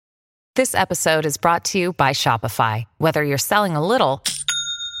This episode is brought to you by Shopify. Whether you're selling a little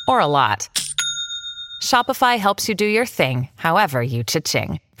or a lot, Shopify helps you do your thing, however you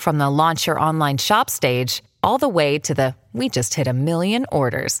cha-ching. From the launch your online shop stage, all the way to the we just hit 1 million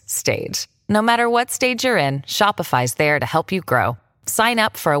orders stage. No matter what stage you're in, Shopify's there to help you grow. Sign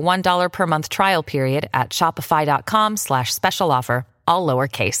up for a $1 per month trial period at shopify.com/special offer, all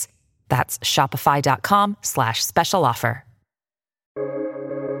lowercase. That's shopify.com/special offer.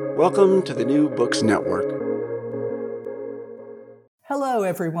 Welcome to the New Books Network. Hello,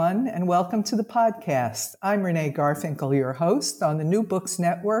 everyone, and welcome to the podcast. I'm Renee Garfinkel, your host on the New Books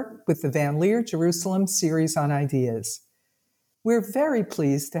Network with the Van Leer Jerusalem series on ideas. We're very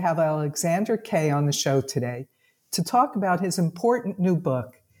pleased to have Alexander Kay on the show today to talk about his important new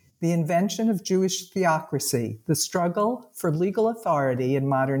book, The Invention of Jewish Theocracy, The Struggle for Legal Authority in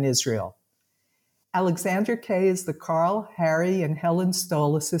Modern Israel. Alexander Kay is the Carl, Harry, and Helen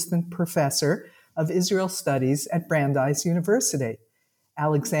Stoll Assistant Professor of Israel Studies at Brandeis University.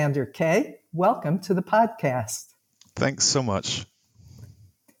 Alexander Kay, welcome to the podcast. Thanks so much.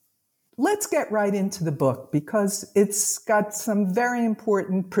 Let's get right into the book because it's got some very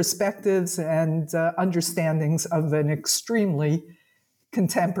important perspectives and understandings of an extremely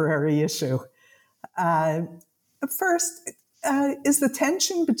contemporary issue. First, is the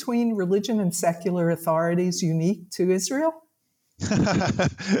tension between religion and secular authorities unique to Israel?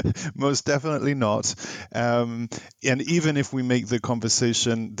 Most definitely not. And even if we make the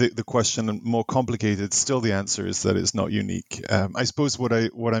conversation, the question more complicated, still the answer is that it's not unique. I suppose what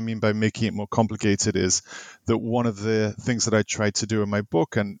I mean by making it more complicated is that one of the things that I tried to do in my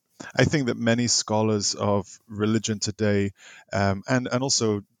book, and I think that many scholars of religion today, and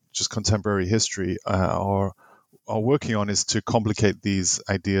also just contemporary history, are working on, is to complicate these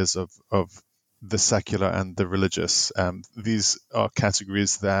ideas of the secular and the religious. These are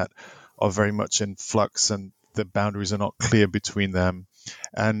categories that are very much in flux, and the boundaries are not clear between them.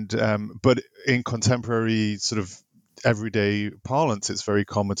 And but in contemporary sort of everyday parlance, it's very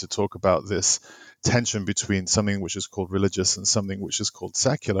common to talk about this tension between something which is called religious and something which is called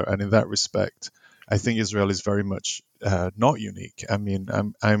secular. And in that respect, I think Israel is very much not unique. I mean,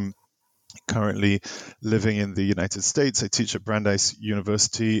 I'm currently living in the United States. I teach at Brandeis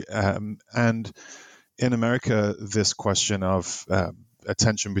University, and in America, this question of a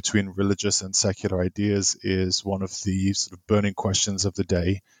tension between religious and secular ideas is one of the sort of burning questions of the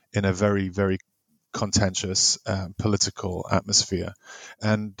day in a very, very contentious political atmosphere.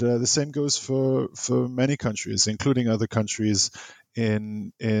 And the same goes for many countries, including other countries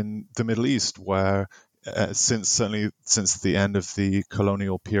in the Middle East, where since the end of the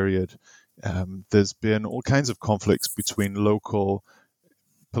colonial period, there's been all kinds of conflicts between local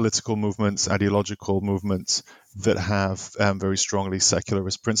political movements, ideological movements that have very strongly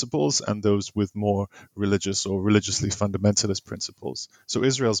secularist principles, and those with more religious or religiously fundamentalist principles. So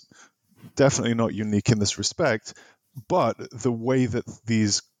Israel's definitely not unique in this respect, but the way that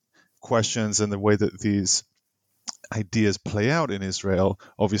these questions and the way that these ideas play out in Israel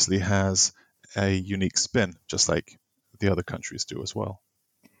obviously has a unique spin, just like the other countries do as well.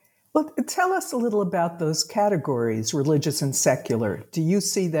 Well, tell us a little about those categories, religious and secular. Do you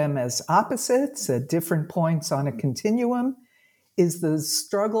see them as opposites at different points on a continuum? Is the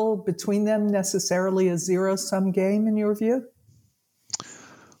struggle between them necessarily a zero-sum game in your view?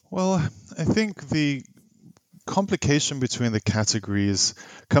 Well, I think the complication between the categories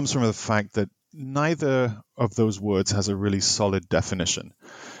comes from the fact that neither of those words has a really solid definition.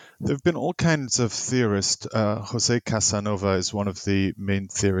 There have been all kinds of theorists. Jose Casanova is one of the main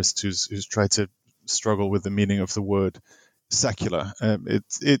theorists who's tried to struggle with the meaning of the word secular.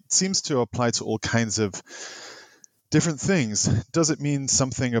 It seems to apply to all kinds of different things. Does it mean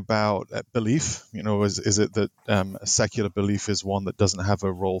something about belief? You know, is it that a secular belief is one that doesn't have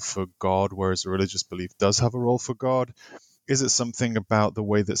a role for God, whereas a religious belief does have a role for God? Is it something about the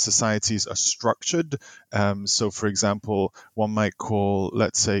way that societies are structured? So, for example, one might call,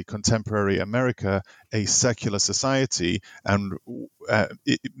 let's say, contemporary America a secular society, and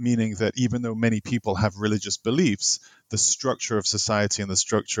meaning that even though many people have religious beliefs, the structure of society and the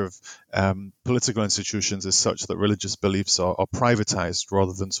structure of political institutions is such that religious beliefs are privatized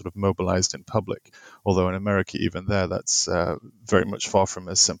rather than sort of mobilized in public. Although in America, even there, that's very much far from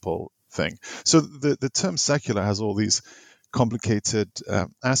a simple thing. So the term secular has all these complicated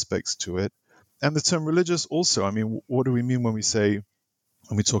aspects to it. And the term religious also, I mean, what do we mean when we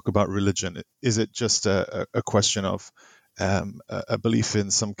talk about religion? Is it just a question of a belief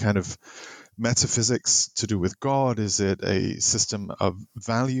in some kind of metaphysics to do with God? Is it a system of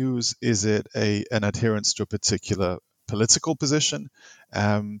values? Is it an adherence to a particular political position?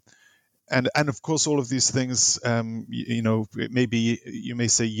 and of course, all of these things, maybe you may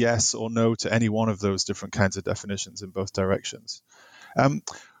say yes or no to any one of those different kinds of definitions in both directions.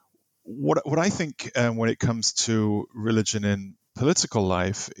 What I think when it comes to religion in political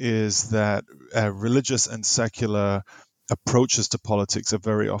life is that religious and secular approaches to politics are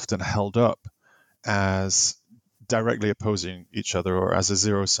very often held up as directly opposing each other, or as a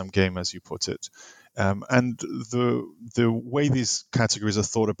zero-sum game, as you put it. And the way these categories are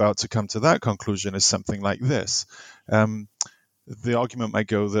thought about to come to that conclusion is something like this. The argument might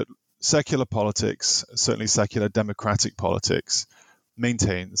go that secular politics, certainly secular democratic politics,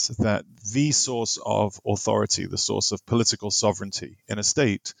 maintains that the source of authority, the source of political sovereignty in a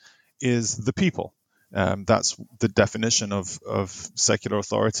state, is the people. That's the definition of secular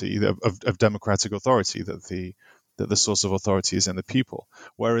authority, of democratic authority, that the source of authority is in the people.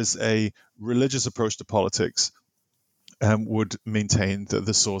 Whereas a religious approach to politics would maintain that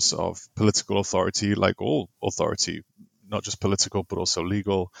the source of political authority, like all authority, not just political, but also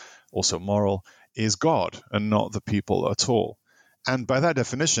legal, also moral, is God and not the people at all. And by that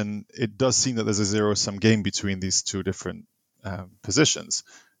definition, it does seem that there's a zero-sum game between these two different positions.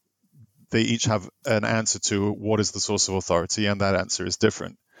 They each have an answer to what is the source of authority, and that answer is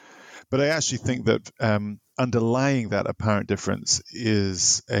different. But I actually think that underlying that apparent difference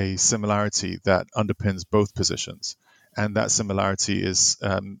is a similarity that underpins both positions. And that similarity is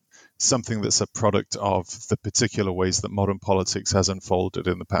something that's a product of the particular ways that modern politics has unfolded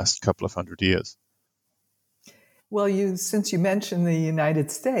in the past couple of hundred years. Well, since you mentioned the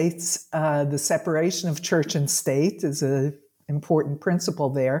United States, the separation of church and state is an important principle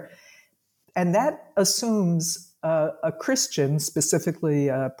there. And that assumes a Christian, specifically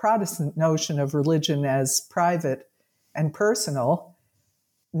a Protestant notion of religion as private and personal.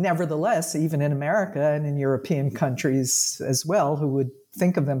 Nevertheless, even in America and in European countries as well, who would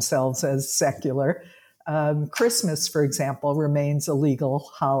think of themselves as secular, Christmas, for example, remains a legal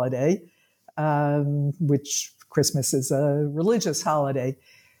holiday, which Christmas is a religious holiday.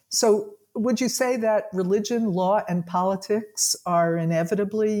 So would you say that religion, law, and politics are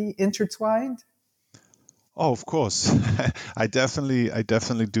inevitably intertwined? Oh, of course. I definitely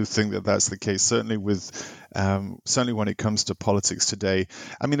do think that that's the case. Certainly when it comes to politics today.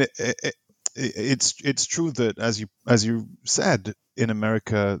 I mean, it's true that as you said, in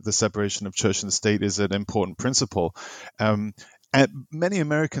America, the separation of church and state is an important principle. And many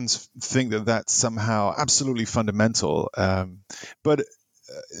Americans think that that's somehow absolutely fundamental. But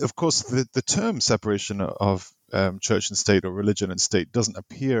of course, the term separation of church and state, or religion and state, doesn't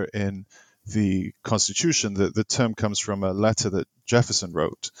appear in the Constitution. The term comes from a letter that Jefferson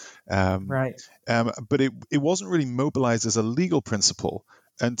wrote. Right. But it wasn't really mobilized as a legal principle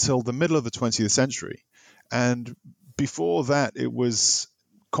until the middle of the 20th century. And before that, it was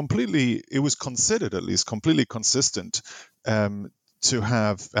considered at least completely consistent to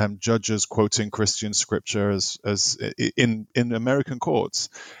have judges quoting Christian scripture as in American courts,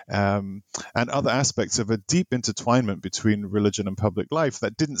 and other aspects of a deep intertwinement between religion and public life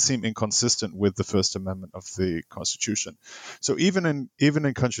that didn't seem inconsistent with the First Amendment of the Constitution. So even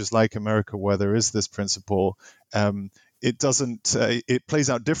in countries like America, where there is this principle, it plays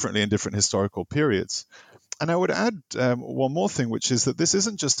out differently in different historical periods. And I would add one more thing, which is that this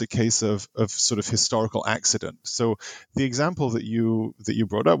isn't just a case of sort of historical accident. So the example that you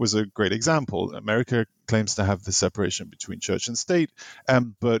brought up was a great example. America claims to have the separation between church and state,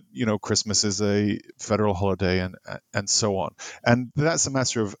 but Christmas is a federal holiday, and so on. And that's a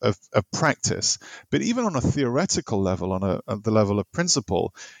matter of practice. But even on a theoretical level, on the level of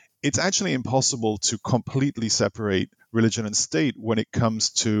principle, it's actually impossible to completely separate religion and state when it comes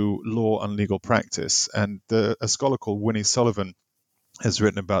to law and legal practice. And a scholar called Winnie Sullivan has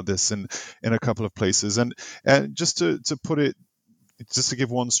written about this in a couple of places. And just to give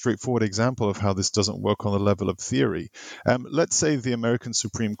one straightforward example of how this doesn't work on the level of theory, let's say the American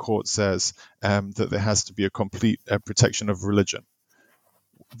Supreme Court says that there has to be a complete protection of religion.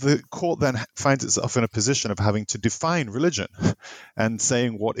 The court then finds itself in a position of having to define religion and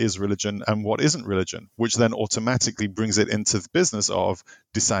saying what is religion and what isn't religion, which then automatically brings it into the business of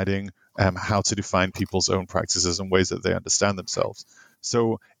deciding how to define people's own practices and ways that they understand themselves.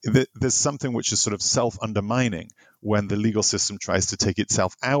 So there's something which is sort of self-undermining when the legal system tries to take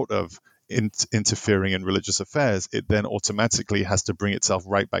itself out of interfering in religious affairs. It then automatically has to bring itself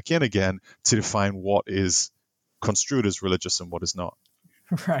right back in again to define what is construed as religious and what is not.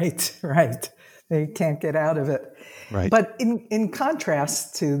 Right. They can't get out of it. Right. But in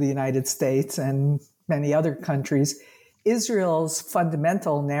contrast to the United States and many other countries, Israel's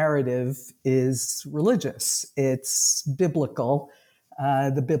fundamental narrative is religious. It's biblical.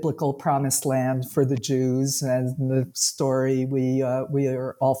 the biblical promised land for the Jews, and the story we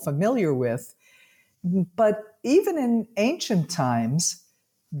are all familiar with. But even in ancient times,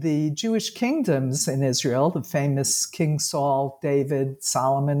 the Jewish kingdoms in Israel, the famous King Saul, David,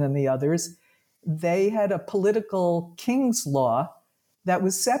 Solomon, and the others, they had a political king's law that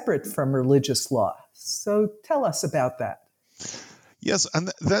was separate from religious law. So tell us about that. Yes,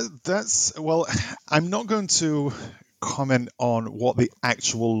 and that's, well, I'm not going to comment on what the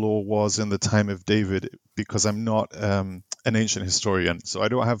actual law was in the time of David, because I'm not an ancient historian, so I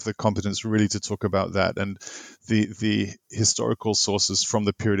don't have the competence really to talk about that, and the historical sources from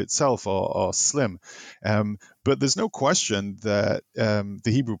the period itself are slim. But there's no question that the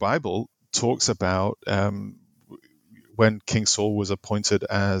Hebrew Bible talks about when King Saul was appointed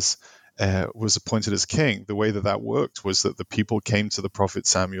as king. The way that worked was that the people came to the prophet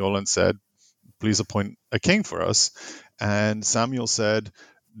Samuel and said, please appoint a king for us. And Samuel said,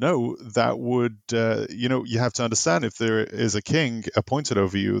 no, that would, you have to understand, if there is a king appointed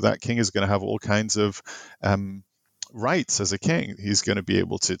over you, that king is going to have all kinds of rights as a king. He's going to be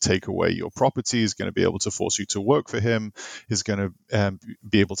able to take away your property. He's going to be able to force you to work for him. He's going to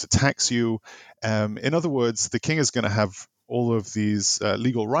be able to tax you. In other words, the king is going to have all of these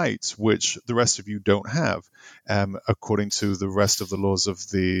legal rights, which the rest of you don't have, according to the rest of the laws of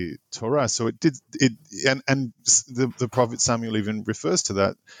the Torah. So the prophet Samuel even refers to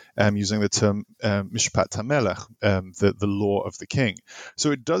that using the term Mishpat HaMelech, the law of the king.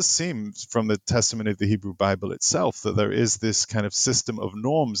 So it does seem from the testimony of the Hebrew Bible itself that there is this kind of system of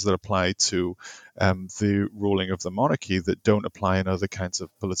norms that apply to the ruling of the monarchy that don't apply in other kinds of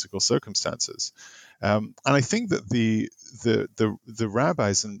political circumstances. And I think that the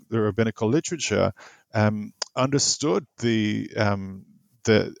rabbis and the rabbinical literature understood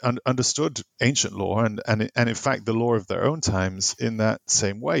understood ancient law and in fact the law of their own times in that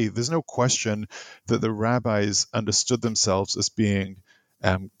same way. There's no question that the rabbis understood themselves as being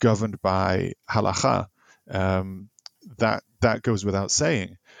governed by halakha. That goes without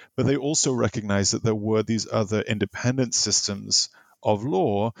saying. But they also recognized that there were these other independent systems of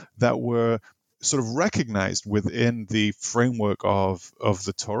law that were sort of recognized within the framework of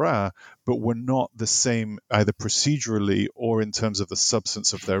the Torah, but were not the same either procedurally or in terms of the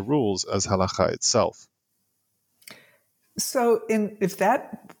substance of their rules as halakha itself. So if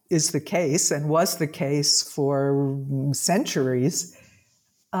that is the case, and was the case for centuries,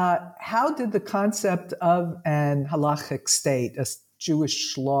 how did the concept of an halachic state, a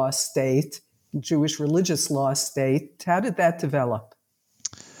Jewish law state, Jewish religious law state, how did that develop?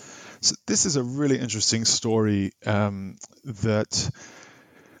 So this is a really interesting story that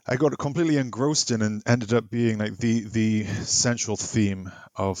I got completely engrossed in and ended up being like the central theme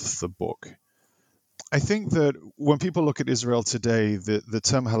of the book. I think that when people look at Israel today, the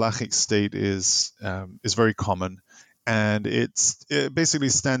term halachic state is very common, and it basically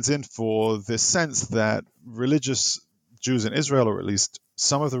stands in for the sense that religious Jews in Israel, or at least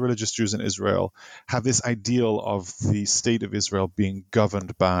some of the religious Jews in Israel, have this ideal of the state of Israel being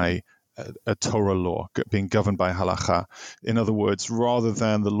governed by a Torah law, being governed by halakha. In other words, rather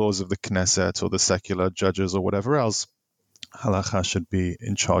than the laws of the Knesset or the secular judges or whatever else, halakha should be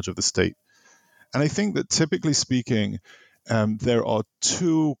in charge of the state. And I think that typically speaking, there are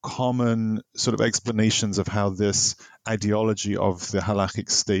two common sort of explanations of how this ideology of the halachic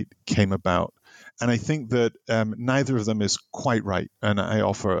state came about. And I think that neither of them is quite right, and I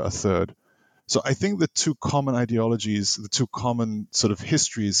offer a third. So I think the two common ideologies, the two common sort of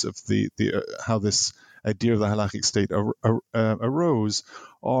histories of the how this idea of the halachic state arose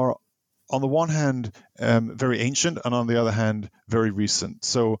are, on the one hand, very ancient, and on the other hand, very recent.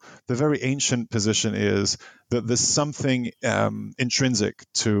 So the very ancient position is that there's something intrinsic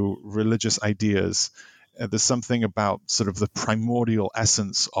to religious ideas. There's something about sort of the primordial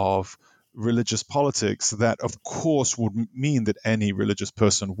essence of religious politics that, of course, would mean that any religious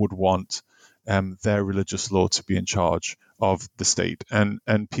person would want their religious law to be in charge of the state.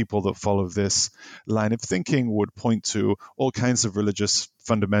 And people that follow this line of thinking would point to all kinds of religious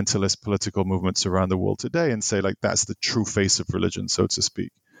fundamentalist political movements around the world today and say, like, that's the true face of religion, so to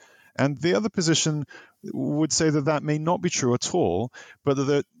speak. And the other position would say that may not be true at all, but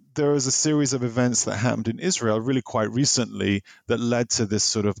that there is a series of events that happened in Israel really quite recently that led to this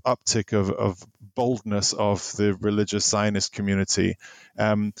sort of uptick of boldness of the religious Zionist community,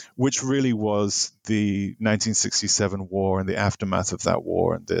 which really was the 1967 war and the aftermath of that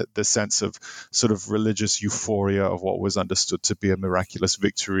war, and the sense of sort of religious euphoria of what was understood to be a miraculous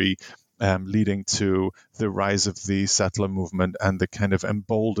victory leading to the rise of the settler movement and the kind of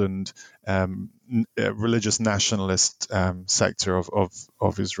emboldened religious nationalist sector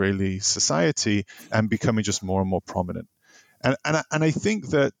of Israeli society, and becoming just more and more prominent. And I think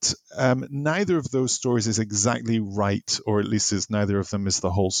that neither of those stories is exactly right, or at least neither of them is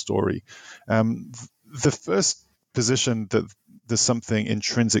the whole story. The first position that there's something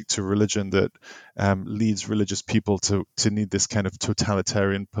intrinsic to religion that leads religious people to need this kind of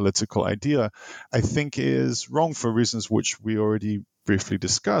totalitarian political idea, I think is wrong for reasons which we already briefly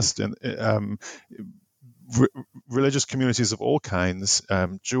discussed. And religious communities of all kinds,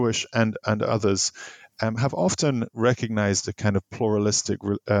 Jewish and others, have often recognized a kind of pluralistic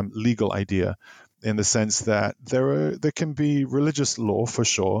legal idea, in the sense that there can be religious law for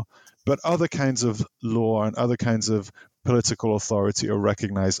sure, but other kinds of law and other kinds of political authority are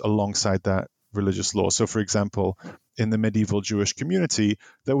recognized alongside that religious law. So, for example, in the medieval Jewish community,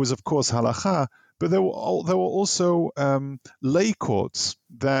 there was, of course, halakha, but there were also lay courts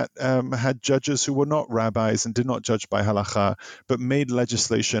that had judges who were not rabbis and did not judge by halakha, but made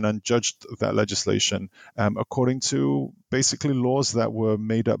legislation and judged that legislation according to basically laws that were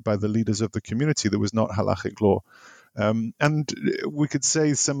made up by the leaders of the community. There was not halachic law. And we could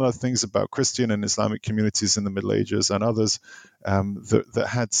say similar things about Christian and Islamic communities in the Middle Ages and others that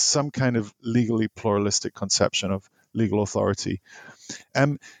had some kind of legally pluralistic conception of legal authority.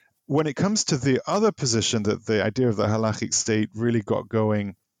 When it comes to the other position, that the idea of the halachic state really got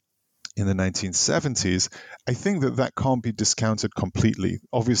going in the 1970s, I think that can't be discounted completely.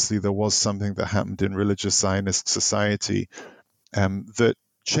 Obviously, there was something that happened in religious Zionist society that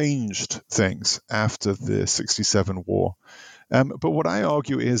changed things after the 1967 war. But what I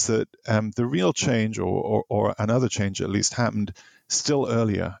argue is that the real change, or another change at least, happened still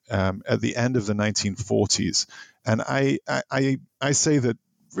earlier, at the end of the 1940s. And I say that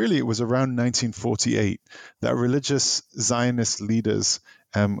really it was around 1948 that religious Zionist leaders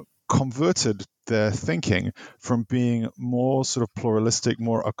converted their thinking from being more sort of pluralistic,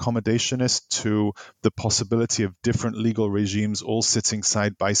 more accommodationist, to the possibility of different legal regimes all sitting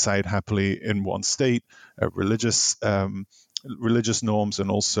side by side happily in one state, religious norms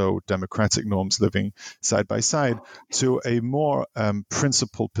and also democratic norms living side by side, to a more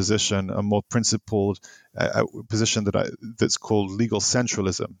principled position, a more principled position that's called legal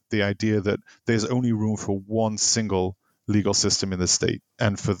centralism, the idea that there's only room for one single legal system in the state.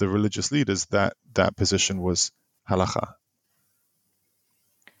 And for the religious leaders, that position was halakha.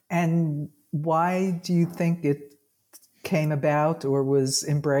 And why do you think it came about or was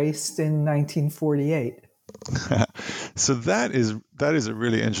embraced in 1948? So that is a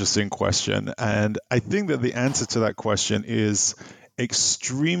really interesting question, and I think that the answer to that question is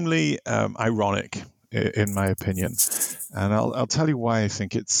extremely ironic, in my opinion, and I'll tell you why I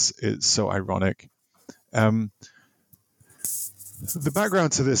think it's so ironic. The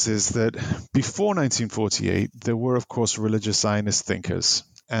background to this is that before 1948, there were, of course, religious Zionist thinkers,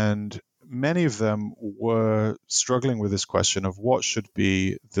 and many of them were struggling with this question of what should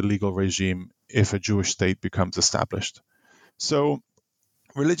be the legal regime if a Jewish state becomes established. So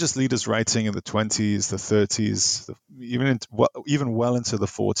religious leaders writing in the 20s, the 30s, even well into the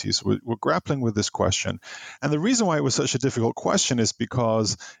 40s were grappling with this question. And the reason why it was such a difficult question is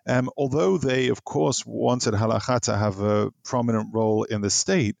because although they, of course, wanted halakha to have a prominent role in the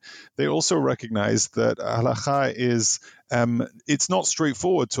state, they also recognized that halakha is it's not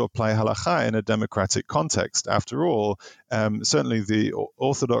straightforward to apply halakha in a democratic context. After all, certainly the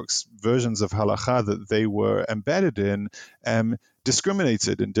orthodox versions of halakha that they were embedded in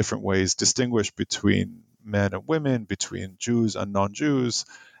discriminated in different ways, distinguished between men and women, between Jews and non-Jews.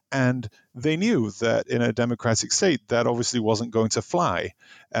 And they knew that in a democratic state, that obviously wasn't going to fly.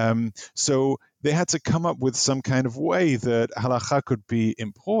 So they had to come up with some kind of way that halakha could be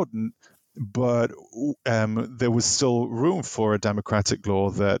important, but there was still room for a democratic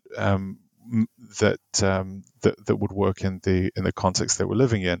law that would work in the context they were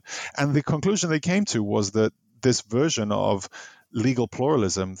living in. And the conclusion they came to was that this version of legal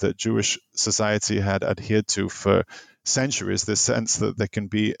pluralism that Jewish society had adhered to for centuries, this sense that there can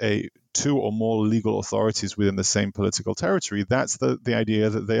be two or more legal authorities within the same political territory, that's the idea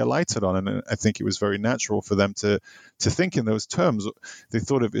that they alighted on. And I think it was very natural for them to think in those terms. They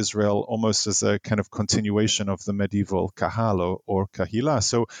thought of Israel almost as a kind of continuation of the medieval kahal or kahila.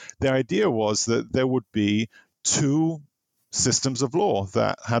 So their idea was that there would be two systems of law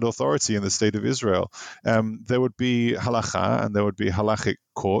that had authority in the state of Israel. There would be halakha, and there would be halachic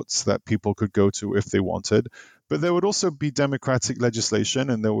courts that people could go to if they wanted. But there would also be democratic legislation,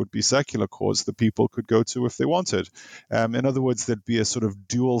 and there would be secular courts that people could go to if they wanted. In other words, there'd be a sort of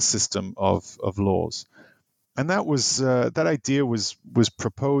dual system of laws. And that idea was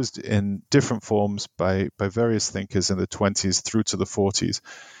proposed in different forms by various thinkers in the 20s through to the 40s.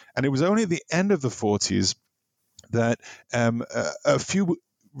 And it was only at the end of the 40s that a few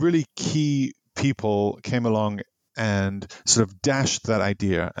really key people came along and sort of dashed that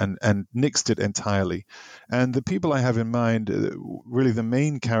idea and nixed it entirely. And the people I have in mind, really the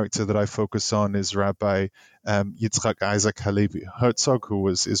main character that I focus on is Rabbi Yitzchak Isaac Halevi Herzog, who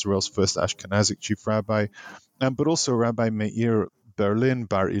was Israel's first Ashkenazic chief rabbi, but also Rabbi Meir Berlin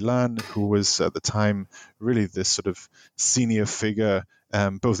Bar Ilan, who was at the time really this sort of senior figure,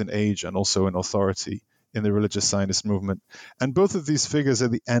 both in age and also in authority in the religious Zionist movement. And both of these figures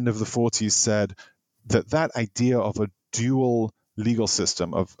at the end of the 40s said that idea of a dual legal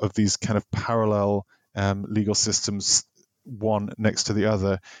system, of these kind of parallel legal systems, one next to the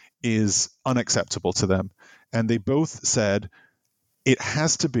other, is unacceptable to them. And they both said it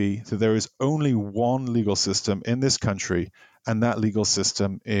has to be that there is only one legal system in this country, and that legal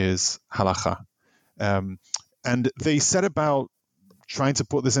system is halakha. And they set about trying to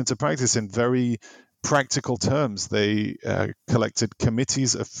put this into practice in very practical terms. They collected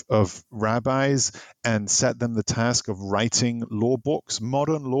committees of rabbis and set them the task of writing law books,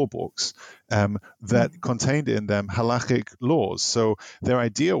 modern law books, that contained in them halachic laws. So their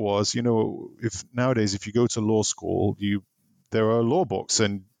idea was, if nowadays, if you go to law school, there are law books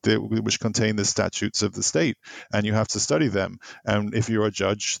which contain the statutes of the state, and you have to study them. And if you're a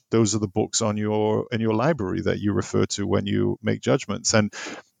judge, those are the books in your library that you refer to when you make judgments. And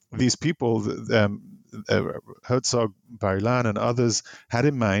these people, Herzog, Bar Ilan, and others had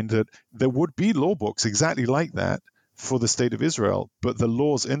in mind that there would be law books exactly like that for the state of Israel, but the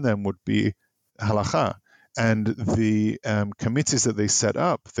laws in them would be halakha. And the committees that they set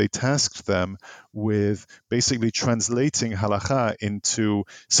up, they tasked them with basically translating halakha into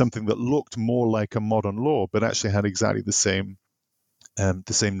something that looked more like a modern law, but actually had exactly the same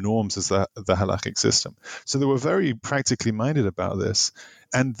norms as the halakhic system. So they were very practically minded about this.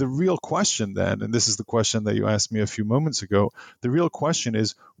 And the real question then, and this is the question that you asked me a few moments ago, the real question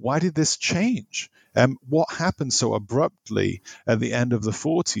is, why did this change? What happened so abruptly at the end of the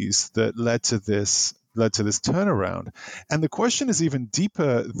 40s that led to this turnaround? And the question is even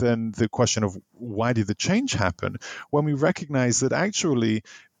deeper than the question of why did the change happen, when we recognize that actually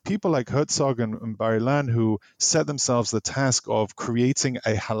people like Herzog and Bar Ilan, who set themselves the task of creating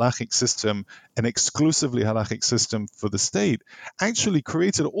a halachic system, an exclusively halachic system for the state, actually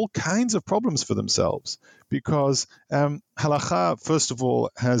created all kinds of problems for themselves. Because halakha, first of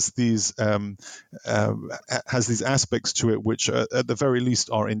all, has these aspects to it which, at the very least,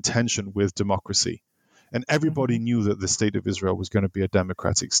 are in tension with democracy. And everybody knew that the state of Israel was going to be a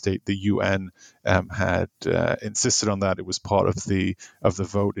democratic state. The UN had insisted on that. It was part of the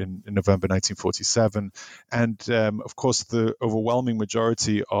vote in November 1947. And of course, the overwhelming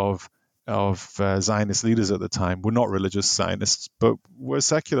majority of Zionist leaders at the time were not religious Zionists, but were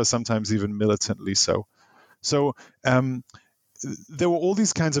secular, sometimes even militantly so. So there were all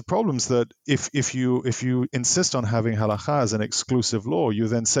these kinds of problems that if you insist on having halakha as an exclusive law, you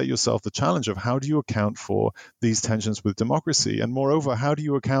then set yourself the challenge of how do you account for these tensions with democracy? And moreover, how do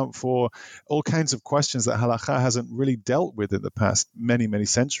you account for all kinds of questions that halakha hasn't really dealt with in the past many, many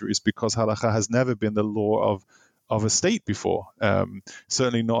centuries, because halakha has never been the law of a state before,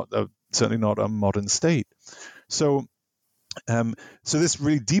 certainly not a modern state. So this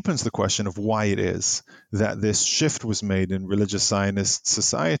really deepens the question of why it is that this shift was made in religious Zionist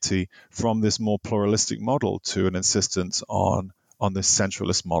society from this more pluralistic model to an insistence on this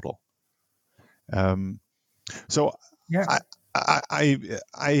centralist model. The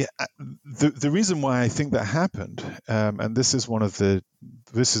reason why I think that happened, and this is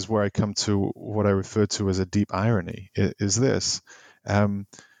where I come to what I refer to as a deep irony, is this.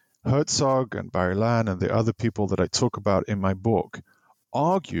 Herzog and Bar Ilan and the other people that I talk about in my book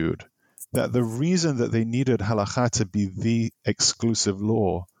argued that the reason that they needed halakha to be the exclusive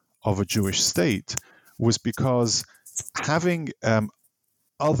law of a Jewish state was because having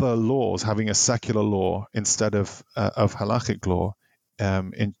other laws, having a secular law instead of halakhic law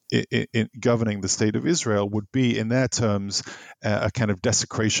in governing the state of Israel would be, in their terms, a kind of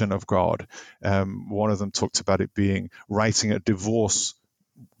desecration of God. One of them talked about it being writing a divorce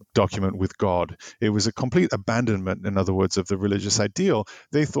document with God. It was a complete abandonment, in other words, of the religious ideal.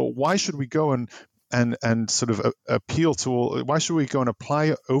 They thought, why should we go and and sort of appeal to all. Why should we go and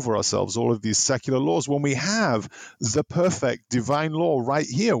apply over ourselves all of these secular laws when we have the perfect divine law right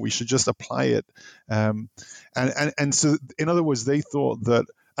here? We should just apply it. And so, in other words, they thought that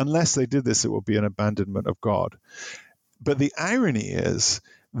unless they did this, it would be an abandonment of God. But the irony is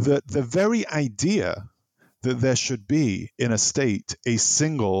that the very idea that there should be in a state a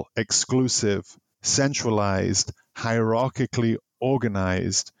single, exclusive, centralized, hierarchically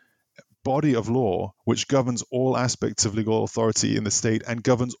organized body of law which governs all aspects of legal authority in the state and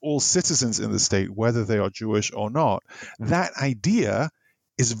governs all citizens in the state, whether they are Jewish or not, that idea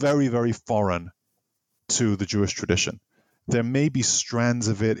is very, very foreign to the Jewish tradition. There may be strands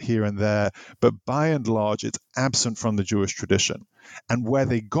of it here and there, but by and large, it's absent from the Jewish tradition. And where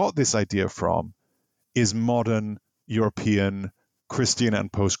they got this idea from is modern European Christian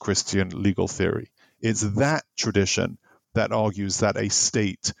and post-Christian legal theory. It's that tradition that argues that a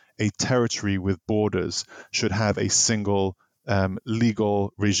state, a territory with borders, should have a single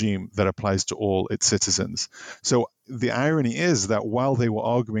legal regime that applies to all its citizens. So the irony is that while they were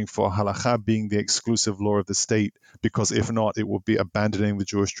arguing for halakha being the exclusive law of the state, because if not, it would be abandoning the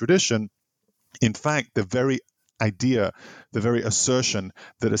Jewish tradition, in fact, the very idea, the very assertion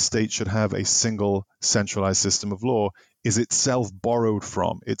that a state should have a single centralized system of law is itself borrowed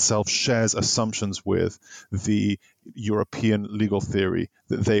from, itself shares assumptions with the European legal theory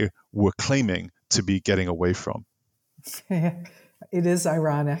that they were claiming to be getting away from. It is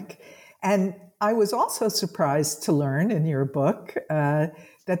ironic. And I was also surprised to learn in your book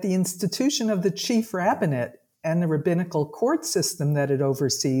that the institution of the chief rabbinate and the rabbinical court system that it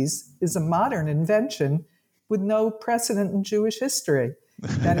oversees is a modern invention with no precedent in Jewish history.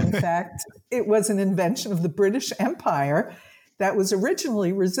 That, in fact, it was an invention of the British Empire that was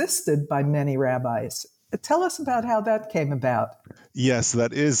originally resisted by many rabbis. Tell us about how that came about. Yes,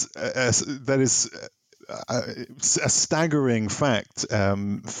 that is a staggering fact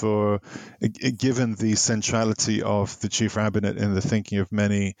for given the centrality of the chief rabbinate in the thinking of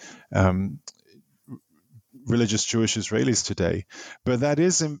many religious Jewish Israelis today. But that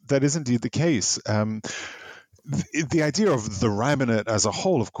is indeed the case. The idea of the rabbinate as a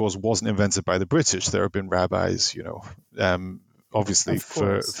whole, of course, wasn't invented by the British. There have been rabbis, obviously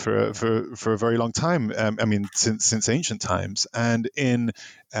for a very long time. Since ancient times, and in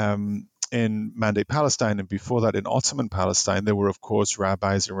Mandate Palestine, and before that in Ottoman Palestine, there were, of course,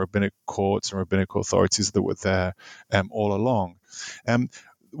 rabbis and rabbinic courts and rabbinical authorities that were there all along.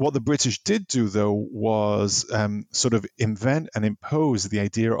 What the British did do, though, was sort of invent and impose the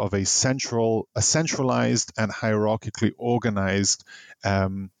idea of a centralized and hierarchically organized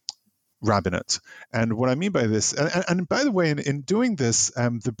rabbinate. And what I mean by this, and by the way, in doing this,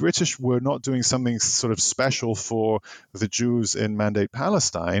 the British were not doing something sort of special for the Jews in Mandate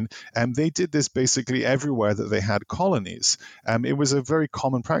Palestine, and they did this basically everywhere that they had colonies. It was a very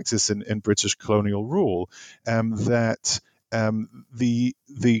common practice in British colonial rule that the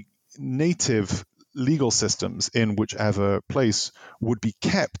native legal systems in whichever place would be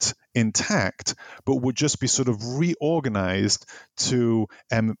kept intact, but would just be sort of reorganized to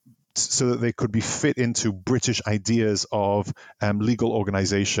so that they could be fit into British ideas of legal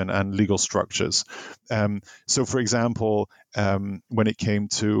organization and legal structures. So, for example, when it came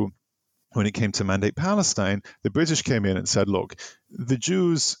to Mandate Palestine, the British came in and said, look, the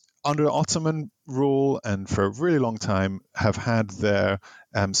Jews under Ottoman rule and for a really long time have had their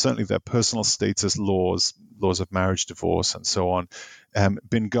certainly their personal status laws of marriage, divorce, and so on,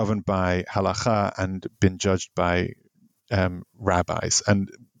 been governed by halakha and been judged by rabbis. And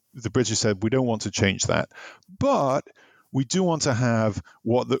the British said, we don't want to change that, but we do want to have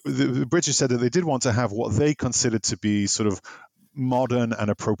what the British said that they did want to have what they considered to be sort of modern and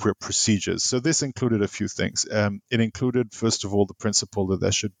appropriate procedures. So this included a few things. It included, first of all, the principle that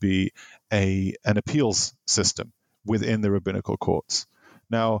there should be an appeals system within the rabbinical courts.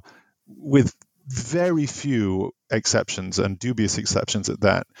 Now, with very few exceptions and dubious exceptions at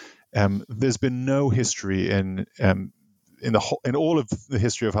that, there's been no history in all of the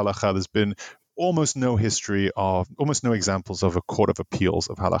history of halakha. There's been almost no examples of a court of appeals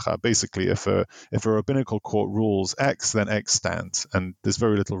of halakha. Basically, if a rabbinical court rules X, then X stands, and there's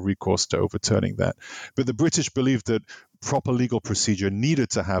very little recourse to overturning that. But the British believed that proper legal procedure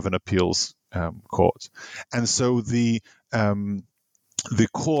needed to have an appeals court, and so the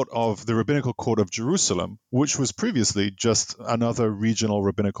the rabbinical court of Jerusalem, which was previously just another regional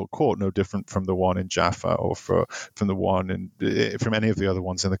rabbinical court, no different from the one in Jaffa or from the one from any of the other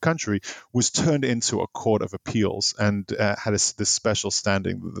ones in the country, was turned into a court of appeals and had this special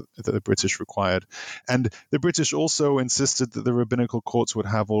standing that the British required. And the British also insisted that the rabbinical courts would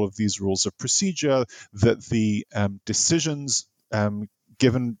have all of these rules of procedure, that the decisions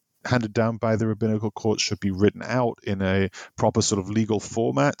handed down by the rabbinical court should be written out in a proper sort of legal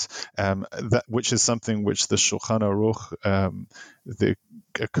format, which is something which the Shulchan Aruch, the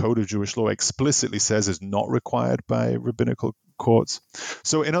Code of Jewish Law, explicitly says is not required by rabbinical courts.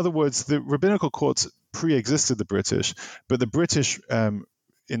 So in other words, the rabbinical courts pre-existed the British, but the British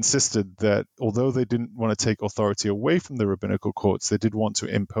insisted that although they didn't want to take authority away from the rabbinical courts, they did want to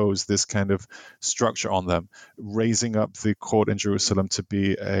impose this kind of structure on them, raising up the court in Jerusalem to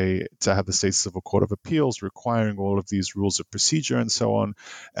have the status of a court of appeals, requiring all of these rules of procedure and so on,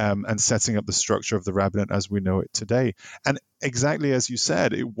 and setting up the structure of the rabbinate as we know it today. And exactly as you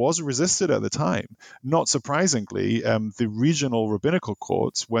said, it was resisted at the time. Not surprisingly, the regional rabbinical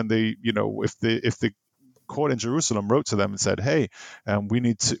courts, when they, if the court in Jerusalem wrote to them and said, "Hey, we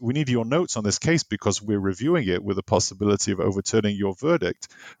need your notes on this case because we're reviewing it with the possibility of overturning your verdict."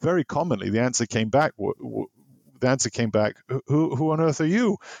 Very commonly, the answer came back. Who on earth are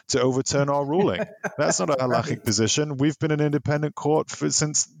you to overturn our ruling? That's not a halachic position. We've been an independent court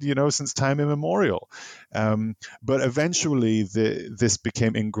since time immemorial. But eventually, this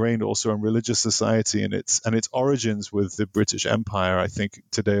became ingrained also in religious society, and its origins with the British Empire, I think,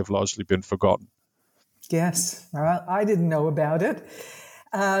 today have largely been forgotten. Yes, I didn't know about it.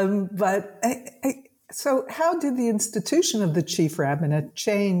 So how did the institution of the chief rabbinate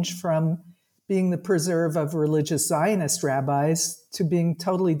change from being the preserve of religious Zionist rabbis to being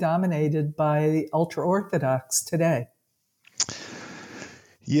totally dominated by the ultra-Orthodox today?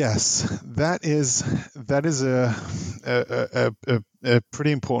 Yes, that is a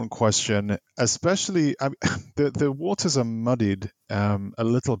pretty important question. Especially, the waters are muddied a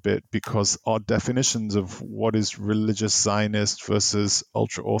little bit because our definitions of what is religious Zionist versus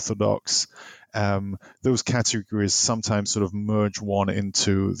ultra-Orthodox, those categories sometimes sort of merge one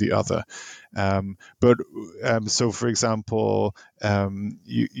into the other. So, for example,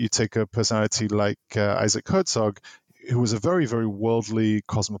 you take a personality like Isaac Herzog, who was a very, very worldly,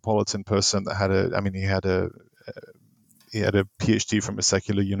 cosmopolitan person that he had a PhD from a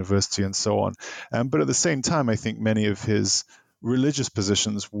secular university and so on. But at the same time, I think many of his religious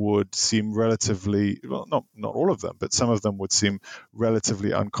positions would seem relatively, well, not all of them, but some of them would seem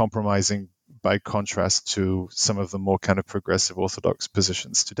relatively uncompromising by contrast to some of the more kind of progressive Orthodox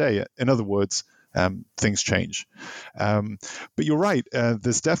positions today. In other words, things change, but you're right.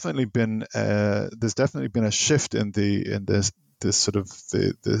 There's definitely been a shift in this sort of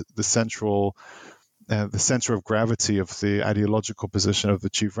the central the center of gravity of the ideological position of the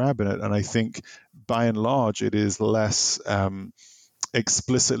chief rabbinate, and I think by and large it is less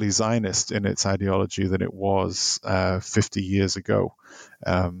explicitly Zionist in its ideology than it was 50 years ago.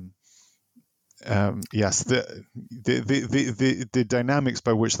 Yes, the dynamics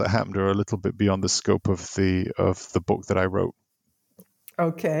by which that happened are a little bit beyond the scope of the book that I wrote.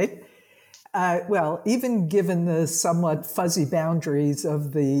 Okay. Well, even given the somewhat fuzzy boundaries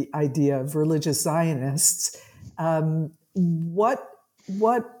of the idea of religious Zionists, what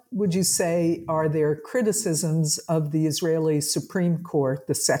would you say are their criticisms of the Israeli Supreme Court,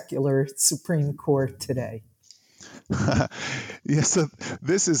 the secular Supreme Court today? Yes, so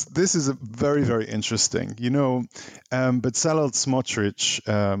this is a very, very interesting. Bezalel Smotrich,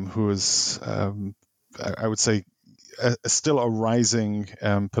 who is, I would say, still a rising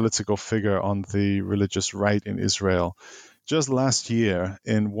political figure on the religious right in Israel, just last year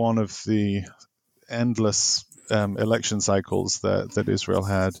in one of the endless election cycles that Israel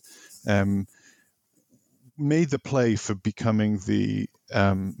had, made the play for becoming the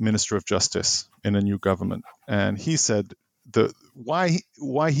Minister of Justice in a new government. And he said that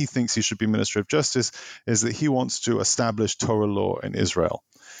why he thinks he should be Minister of Justice is that he wants to establish Torah law in Israel.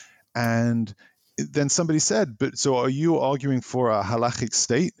 And then somebody said, but so are you arguing for a halachic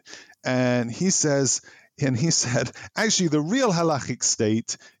state? And he said, actually, the real halachic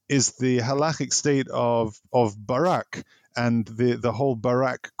state is the halachic state of Barak and the whole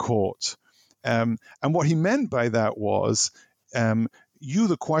Barak court. And what he meant by that was, you,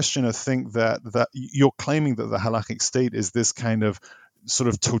 the questioner, think that you're claiming that the halachic state is this kind of sort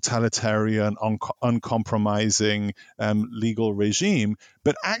of totalitarian, uncompromising legal regime.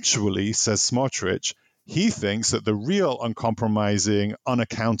 But actually, says Smotrich, he thinks that the real uncompromising,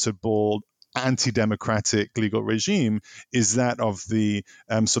 unaccountable, anti-democratic legal regime is that of the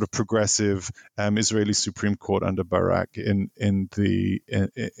sort of progressive Israeli Supreme Court under Barak in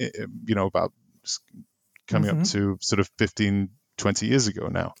about coming up to sort of 15, 20 years ago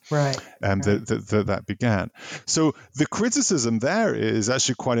now. Right. That began. So the criticism there is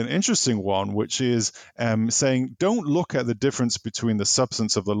actually quite an interesting one, which is saying, don't look at the difference between the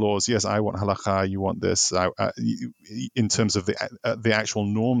substance of the laws. Yes, I want halakha, you want this, in terms of the actual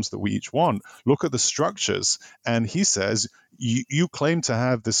norms that we each want. Look at the structures. And he says, you claim to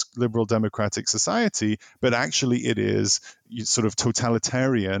have this liberal democratic society, but actually it is sort of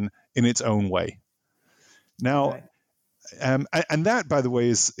totalitarian in its own way. Now, right. And that, by the way,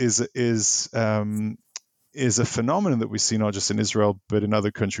 is a phenomenon that we see not just in Israel but in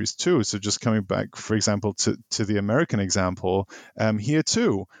other countries too. So, just coming back, for example, to the American example, here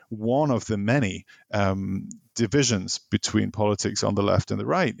too, one of the many divisions between politics on the left and the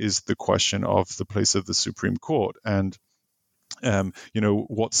right is the question of the place of the Supreme Court, and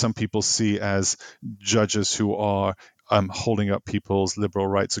what some people see as judges who are holding up people's liberal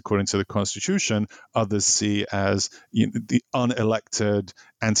rights according to the Constitution, others see as the unelected,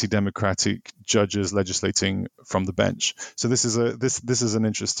 anti-democratic judges legislating from the bench. So this is an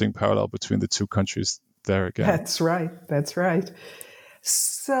interesting parallel between the two countries there again. That's right.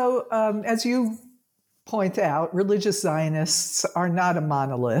 So as you point out, religious Zionists are not a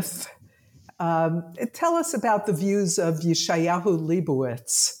monolith. Tell us about the views of Yeshayahu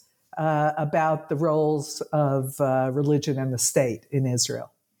Leibowitz about the roles of religion and the state in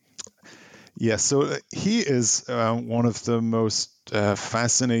Israel. Yes, so he is one of the most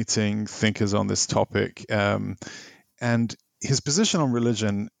fascinating thinkers on this topic. And his position on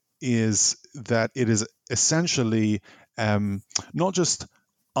religion is that it is essentially not just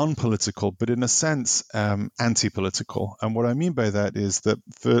unpolitical, but in a sense anti-political. And what I mean by that is that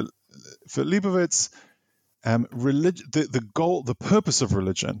for Leibowitz, the purpose of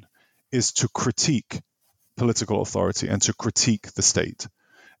religion is to critique political authority and to critique the state.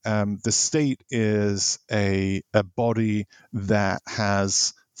 The state is a body that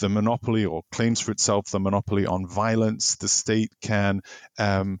has the monopoly or claims for itself the monopoly on violence. The state can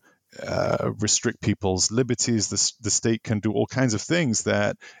restrict people's liberties. The state can do all kinds of things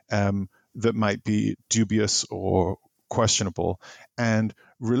that might be dubious or questionable. And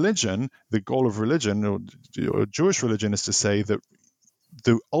religion, the goal of religion, or Jewish religion, is to say that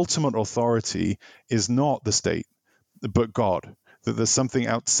the ultimate authority is not the state, but God. That there's something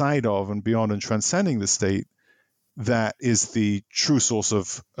outside of and beyond and transcending the state that is the true source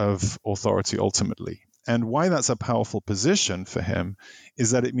of authority ultimately. And why that's a powerful position for him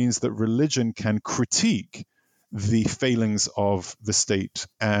is that it means that religion can critique the failings of the state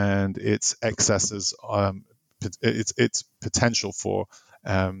and its excesses, its potential for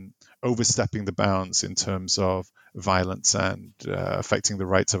overstepping the bounds in terms of violence and affecting the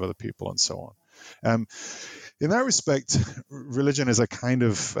rights of other people and so on. In that respect, religion is a kind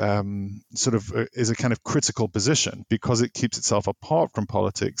of critical position because it keeps itself apart from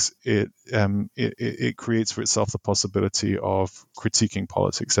politics. It creates for itself the possibility of critiquing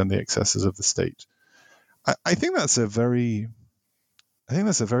politics and the excesses of the state. I think that's a very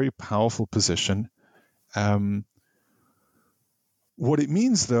powerful position. What it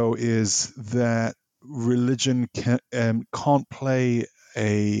means, though, is that religion can't play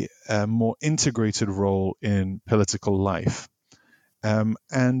a more integrated role in political life.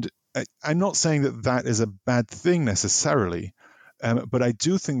 And I'm not saying that is a bad thing necessarily, but I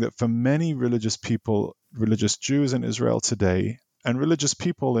do think that for many religious people, religious Jews in Israel today, and religious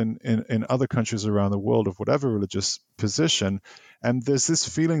people in other countries around the world of whatever religious position, there's this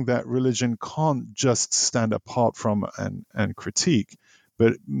feeling that religion can't just stand apart from and critique,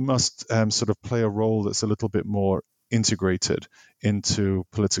 but must sort of play a role that's a little bit more integrated into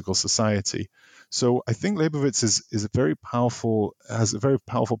political society. So I think Leibowitz has a very powerful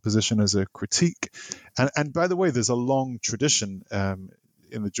position as a critique. And by the way, there's a long tradition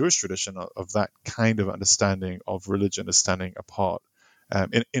in the Jewish tradition of that kind of understanding of religion as standing apart.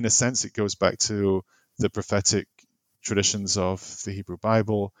 In a sense, it goes back to the prophetic traditions of the Hebrew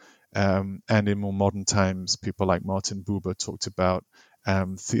Bible. And in more modern times, people like Martin Buber talked about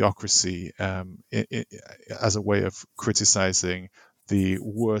theocracy as a way of criticizing the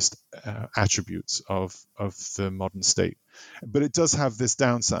worst attributes of the modern state. But it does have this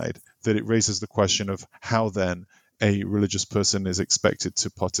downside that it raises the question of how then a religious person is expected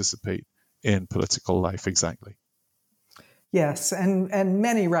to participate in political life exactly. Yes, and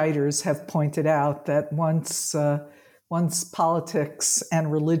many writers have pointed out that once politics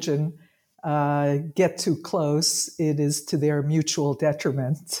and religion get too close, it is to their mutual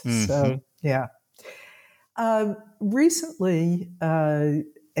detriment. Mm-hmm. So Yeah. Recently,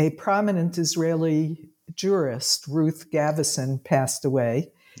 a prominent Israeli jurist, Ruth Gavison, passed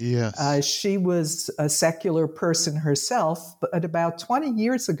away. Yes. She was a secular person herself, but about 20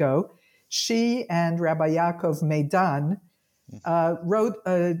 years ago, she and Rabbi Yaakov Meidan wrote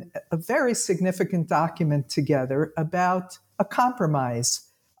a very significant document together about a compromise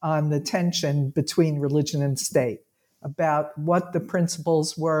on the tension between religion and state, about what the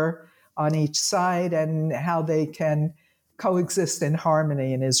principles were on each side and how they can coexist in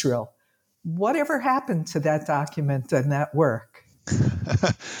harmony in Israel. Whatever happened to that document and that work?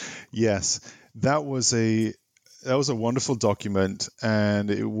 Yes, that was a wonderful document, and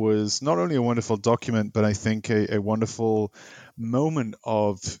it was not only a wonderful document, but I think a wonderful moment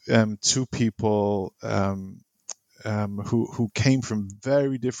of two people who came from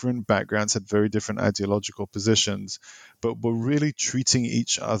very different backgrounds, had very different ideological positions, but were really treating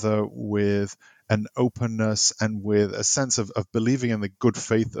each other with an openness and with a sense of believing in the good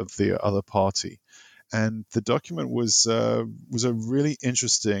faith of the other party. And the document was a really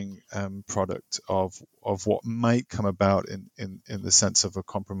interesting product of what might come about in the sense of a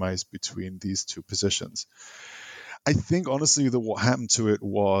compromise between these two positions. I think honestly that what happened to it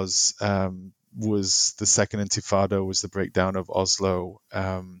was the Second Intifada, was the breakdown of Oslo,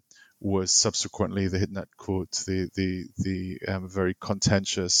 was subsequently the Hitnatkut, the very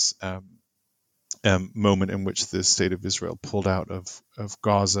contentious moment in which the state of Israel pulled out of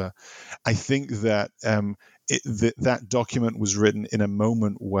Gaza. I think that that document was written in a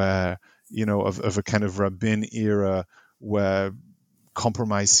moment where, of a kind of Rabin era, where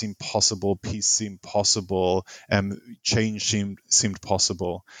compromise seemed possible, peace seemed possible, change seemed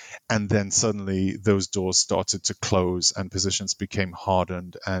possible, and then suddenly those doors started to close and positions became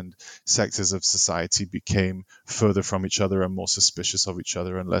hardened and sectors of society became further from each other and more suspicious of each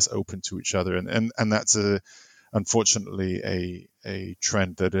other and less open to each other, and that's unfortunately a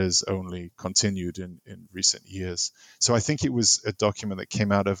trend that has only continued in recent years. So I think it was a document that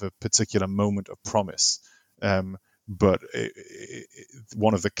came out of a particular moment of promise. But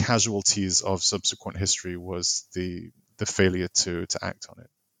one of the casualties of subsequent history was the failure to act on it.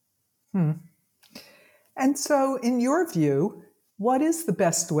 And so, in your view, what is the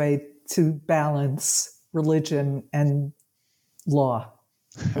best way to balance religion and law,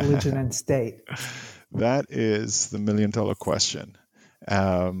 religion and state? That is the $1 million question,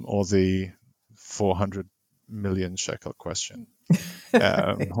 or the 400 million shekel question.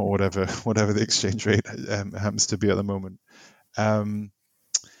 Or whatever the exchange rate happens to be at the moment. That's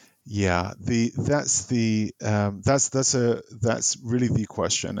really the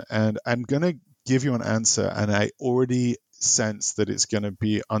question, and I'm gonna give you an answer, and I already sense that it's gonna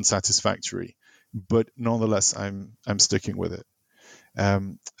be unsatisfactory, but nonetheless I'm sticking with it.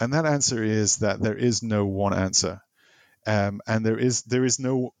 And that answer is that there is no one answer, and there is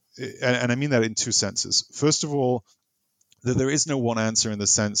no, and I mean that in two senses. First of all, that there is no one answer in the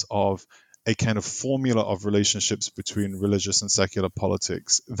sense of a kind of formula of relationships between religious and secular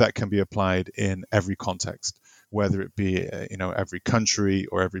politics that can be applied in every context, whether it be every country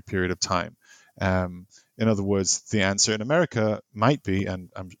or every period of time. In other words, the answer in America might be,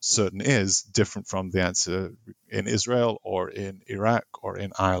 and I'm certain is, different from the answer in Israel or in Iraq or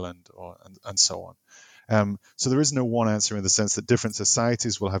in Ireland and so on. So there is no one answer in the sense that different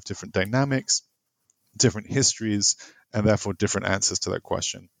societies will have different dynamics, different histories, and therefore different answers to that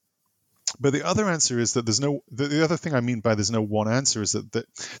question. But the other answer is that the other thing I mean by there's no one answer is that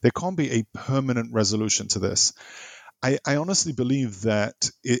there can't be a permanent resolution to this. I honestly believe that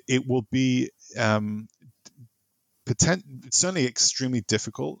it will be certainly extremely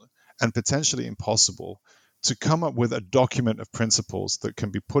difficult and potentially impossible to come up with a document of principles that can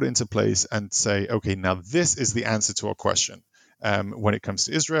be put into place and say, okay, now this is the answer to our question when it comes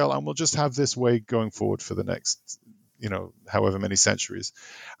to Israel, and we'll just have this way going forward for the next however many centuries.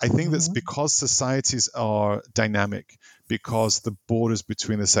 I think that's because societies are dynamic, because the borders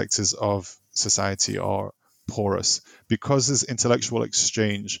between the sectors of society are porous, because there's intellectual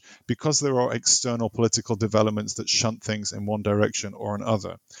exchange, because there are external political developments that shunt things in one direction or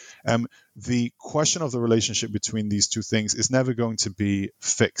another. The question of the relationship between these two things is never going to be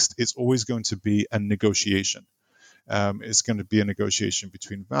fixed. It's always going to be a negotiation. It's going to be a negotiation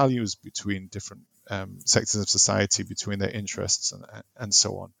between values, between different sectors of society, between their interests, and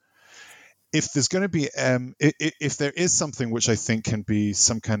so on. If there's going to be, if there is something which I think can be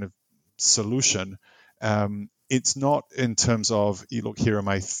some kind of solution, it's not in terms of, look, here are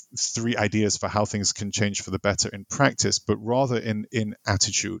my three ideas for how things can change for the better in practice, but rather in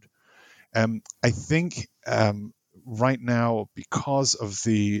attitude. I think right now, because of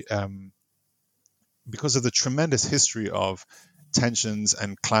the because of the tremendous history of tensions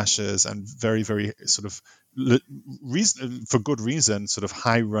and clashes and very, very sort of for good reason, sort of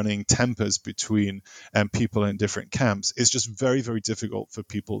high running tempers between people in different camps, it's just very, very difficult for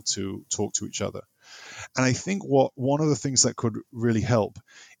people to talk to each other. And I think one of the things that could really help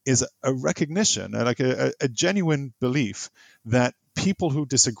is a recognition, like a genuine belief that people who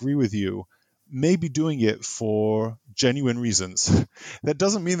disagree with you may be doing it for genuine reasons. That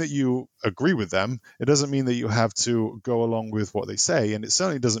doesn't mean that you agree with them. It doesn't mean that you have to go along with what they say, and it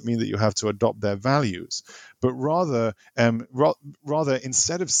certainly doesn't mean that you have to adopt their values. But rather,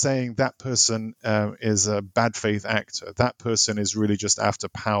 instead of saying that person is a bad faith actor, that person is really just after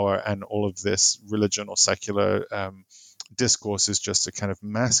power, and all of this religion or secular discourse is just a kind of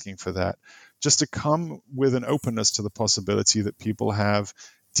masking for that, just to come with an openness to the possibility that people have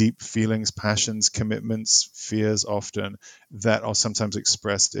deep feelings, passions, commitments, fears often that are sometimes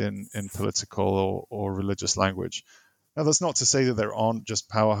expressed in political or religious language. Now, that's not to say that there aren't just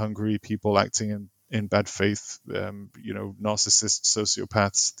power-hungry people acting in bad faith, narcissists,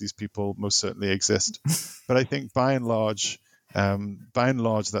 sociopaths. These people most certainly exist. But I think by and large,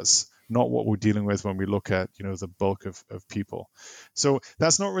 that's not what we're dealing with when we look at, the bulk of people. So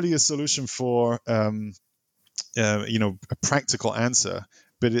that's not really a solution for, a practical answer,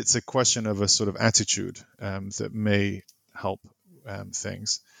 but it's a question of a sort of attitude that may help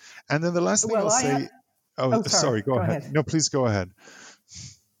things. And then the last thing I'll say... sorry, go ahead. No, please go ahead.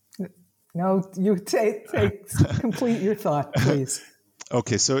 No, you complete your thought, please.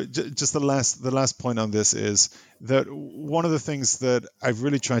 Okay, so just the last point on this is that one of the things that I've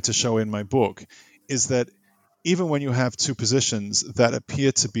really tried to show in my book is that even when you have two positions that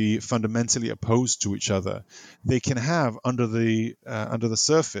appear to be fundamentally opposed to each other, they can have under the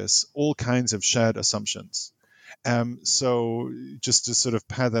surface all kinds of shared assumptions. So just to sort of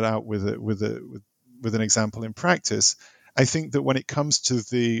pad that out with an example in practice, I think that when it comes to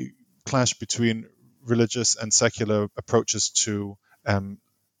the clash between religious and secular approaches to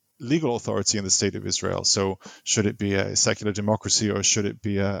legal authority in the state of Israel, so should it be a secular democracy or should it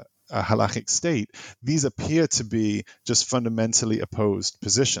be a halachic state, these appear to be just fundamentally opposed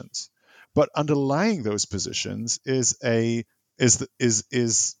positions. But underlying those positions is a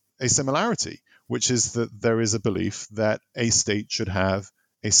similarity, which is that there is a belief that a state should have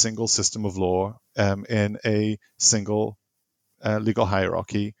a single system of law in a single legal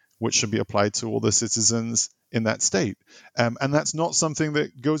hierarchy, which should be applied to all the citizens in that state. And that's not something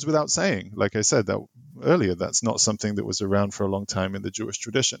that goes without saying. Like I said earlier, that's not something that was around for a long time in the Jewish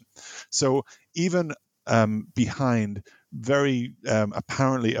tradition. So even behind very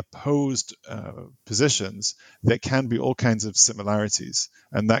apparently opposed positions, there can be all kinds of similarities,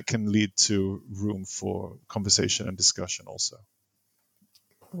 and that can lead to room for conversation and discussion also.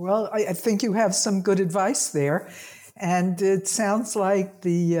 Well, I think you have some good advice there. And it sounds like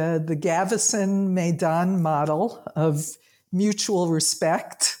the Gavison-Maidan model of mutual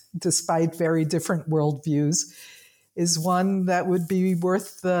respect, despite very different worldviews, is one that would be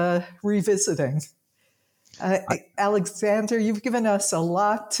worth revisiting. Alexander, you've given us a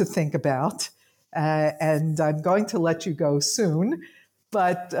lot to think about, and I'm going to let you go soon.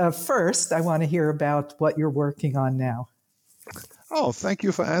 But first, I want to hear about what you're working on now. Oh, thank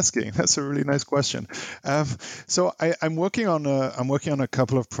you for asking. That's a really nice question. So I'm working on a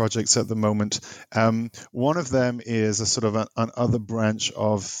couple of projects at the moment. One of them is a sort of an other branch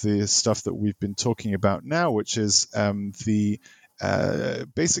of the stuff that we've been talking about now, which is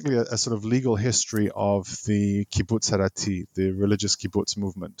basically a sort of legal history of the kibbutz harati, the religious kibbutz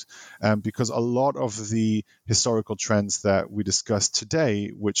movement, because a lot of the historical trends that we discussed today,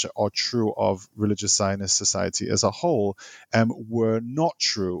 which are true of religious Zionist society as a whole, were not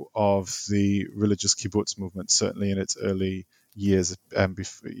true of the religious kibbutz movement, certainly in its early years, in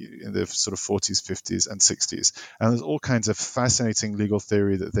the sort of 40s, 50s, and 60s. And there's all kinds of fascinating legal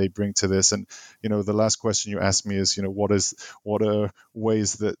theory that they bring to this. And, the last question you asked me is, what are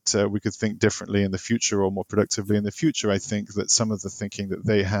ways that we could think differently in the future or more productively in the future? I think that some of the thinking that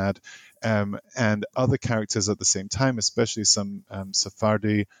they had and other characters at the same time, especially some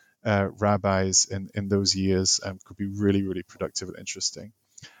Sephardi rabbis in those years, could be really, really productive and interesting.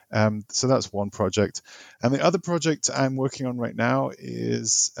 So that's one project. And the other project I'm working on right now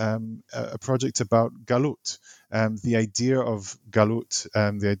is a project about Galut, the idea of Galut,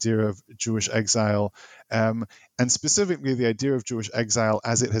 the idea of Jewish exile, and specifically the idea of Jewish exile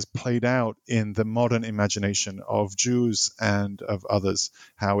as it has played out in the modern imagination of Jews and of others,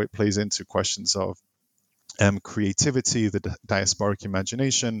 how it plays into questions of creativity, the diasporic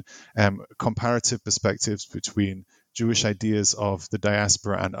imagination, comparative perspectives between Jewish ideas of the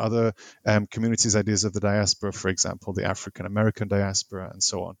diaspora and other communities' ideas of the diaspora, for example, the African American diaspora and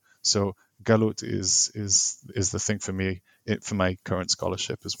so on. So Galut is the thing for me, for my current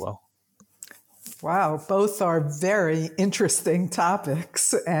scholarship as well. Wow, both are very interesting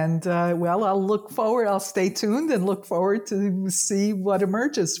topics. And I'll stay tuned and look forward to see what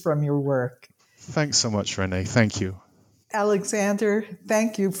emerges from your work. Thanks so much, Renee. Thank you. Alexander,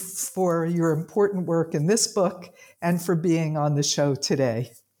 thank you for your important work in this book and for being on the show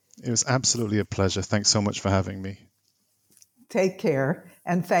today. It was absolutely a pleasure. Thanks so much for having me. Take care.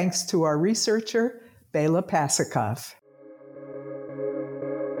 And thanks to our researcher, Bela Pasikov.